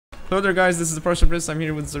Hello there, guys. This is the Prussian Prince. I'm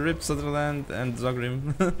here with the Rip, Sutherland, and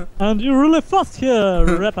Zogrim. And you're really fast here,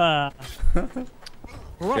 rapper.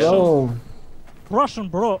 Russian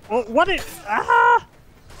bro. Oh, what is? Ah!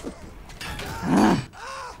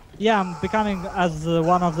 Yeah, I'm becoming as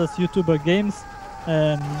one of those YouTuber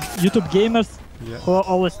YouTube gamers who are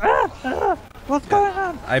always. What's going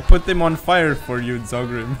on? I put them on fire for you,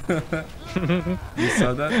 Zogrim. You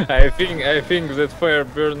saw that? I think that fire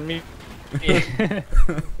burned me.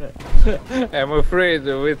 I'm afraid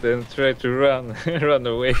of it and try to run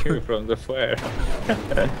away from the fire.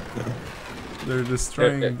 They're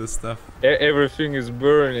destroying the stuff. Everything is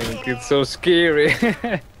burning. It's so scary.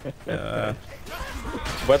 Yeah.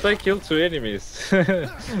 But I killed 2 enemies at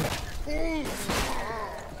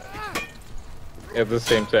the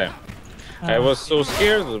same time. I was so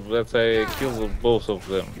scared that I killed both of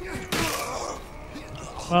them.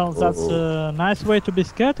 Well, that's a nice way to be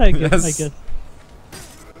scared, I guess.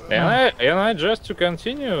 Yes. And I just to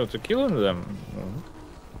continue to killing them.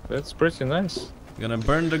 That's pretty nice. Gonna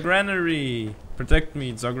burn the granary. Protect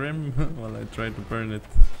me, Zogrim, while I try to burn it.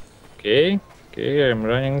 Okay, I'm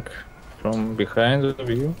running from behind of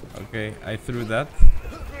you. Okay, I threw that.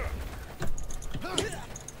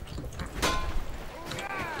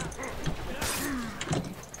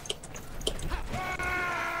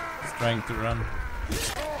 It's trying to run.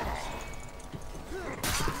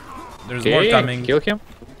 There's more coming. Kill him.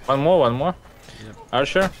 One more. Yep.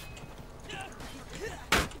 Archer.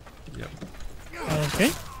 Yep.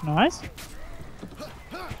 Okay, nice.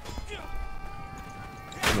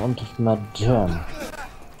 Want of my gem.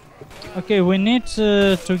 Okay, we need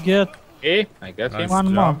to get Okay, I got him.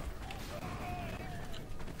 one more.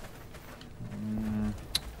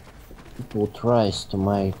 People tries to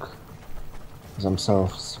make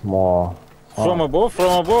themselves more. From above,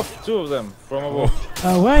 2 of them. From above.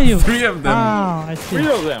 Where are you? 3 of them. Ah, I see. 3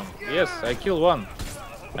 of them. Yes, I killed 1.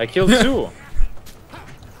 I killed 2.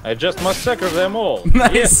 I just massacred them all.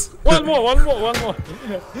 Nice. Yes. One more.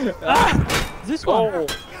 This one. Oh.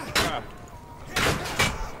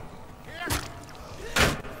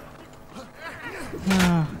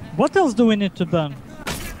 What else do we need to burn?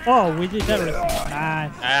 Oh, we did everything.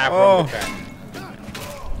 Nice. From behind.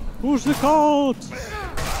 Push the code.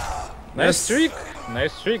 Nice trick.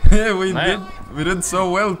 Yeah, we did so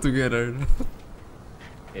well together.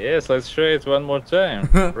 Yes, let's try it one more time.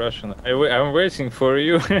 Russian. I'm waiting for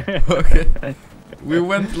you. Okay. We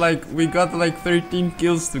got like 13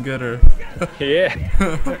 kills together. Yeah.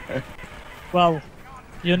 Well,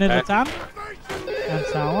 you need a tank and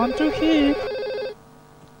someone to hit.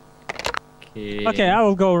 Okay, I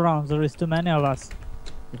will go around. There is too many of us.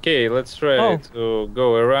 Okay, let's try to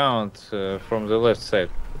go around from the left side.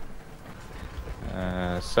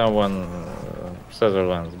 Someone,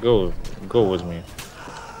 Sutherland, go with me.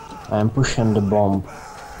 I'm pushing the bomb.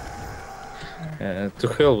 To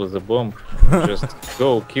hell with the bomb. Just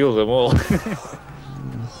go kill them all.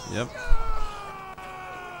 Yep.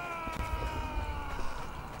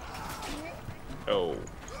 Oh.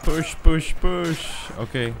 Push.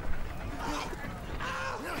 Okay.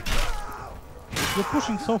 You're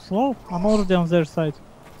pushing so slow. I'm already on their side.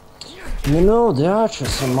 You know, the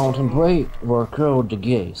archers on Mountain Blade were called the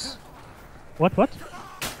gays. What? He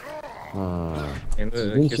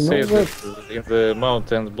said that in the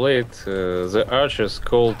Mountain Blade, the archers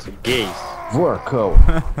called gays. Were called.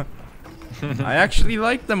 I actually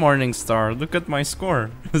like the Morning Star. Look at my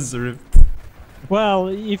score. Well,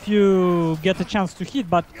 if you get a chance to hit,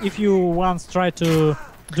 but if you once try to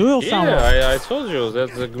duel someone... Yeah, I told you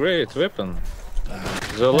that's a great weapon.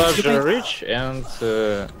 The larger reach and...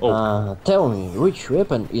 Tell me, which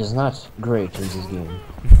weapon is not great in this game?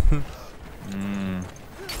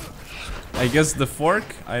 I guess the fork?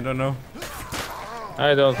 I don't know.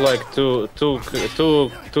 I don't like two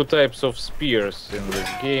types of spears in this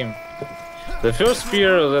game. The first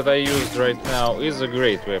spear that I used right now is a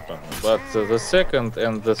great weapon, but the second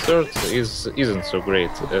and the third isn't so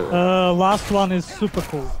great. Last one is super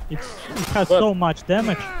cool. It has so much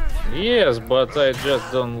damage. Yes, but I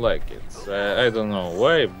just don't like it. I don't know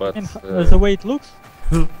why, but And the way it looks?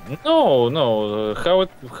 no, how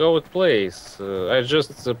it plays. I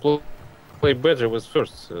just play better with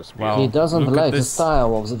first spear. Wow. He doesn't Look like at the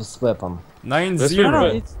style of this weapon. 9-0. No,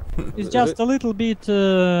 it's just a little bit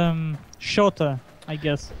shorter, I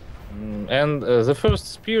guess. And the first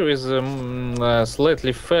spear is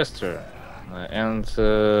slightly faster, and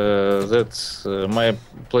that's my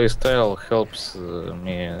playstyle helps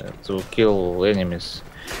me to kill enemies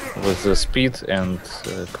with the speed and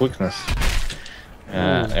quickness.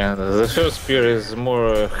 And the first spear is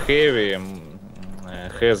more heavy,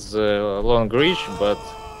 has long reach, but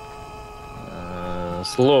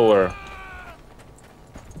slower.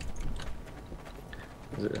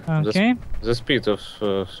 Okay. The speed of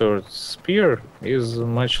third spear is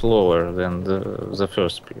much lower than the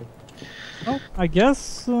first spear. Oh, I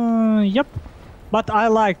guess, yep. But I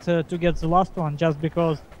liked to get the last one just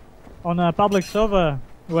because on a public server,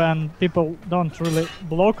 when people don't really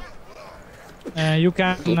block, you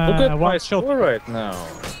can Look at my one shot. score right now.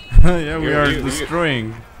 Yeah, we are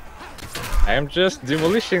destroying. I'm just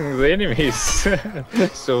demolishing the enemies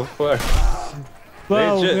so far.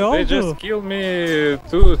 Well, we all they do. just killed me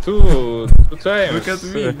two times. Look at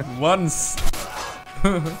me, once.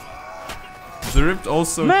 The Ripped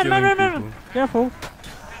also killing people. Careful.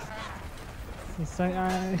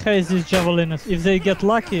 I hate these javeliners. If they get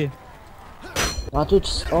lucky. But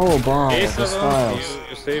it's all about Hey, the Saddam, styles.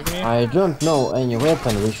 you saved me? I don't know any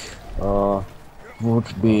weapon which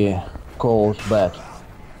would be called bad.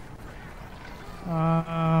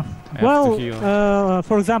 Well, heal.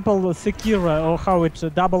 for example, Sekira or how it's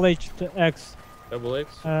double-edged axe Double X?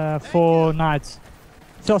 for knights.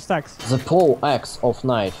 First axe. The pole axe of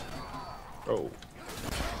night. Oh.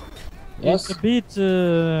 Yes. It's a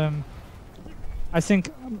bit. I think.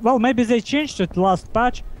 Well, maybe they changed it last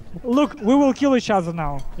patch. Look, we will kill each other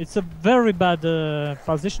now. It's a very bad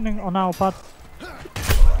positioning on our part.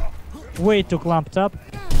 Way too clumped up.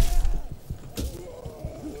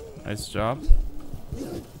 Nice job.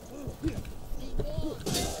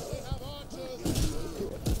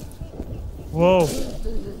 Whoa.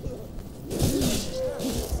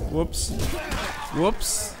 Whoops.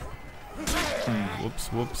 Whoops. Whoops,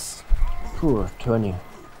 whoops. Poor Tony.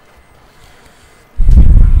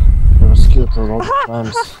 He was killed a lot of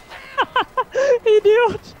times.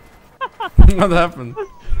 Idiot! What happened?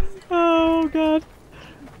 Oh god.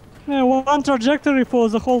 Yeah, one trajectory for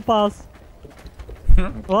the whole path.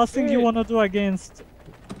 Last thing you wanna do against.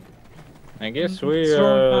 I guess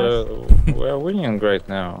strong we're winning right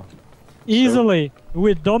now. Easily.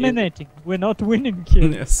 We're dominating. We're not winning here.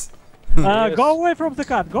 Yes. Yes. Go away from the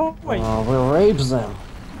car. Go away. We rape them.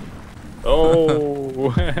 Oh!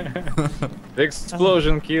 The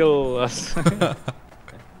explosion killed us.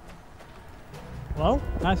 Well,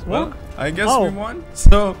 nice Well, work. I guess Oh. we won.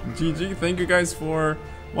 So, GG. Thank you guys for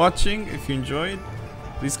watching. If you enjoyed,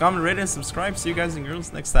 please comment, rate, and subscribe. See you guys and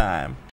girls next time.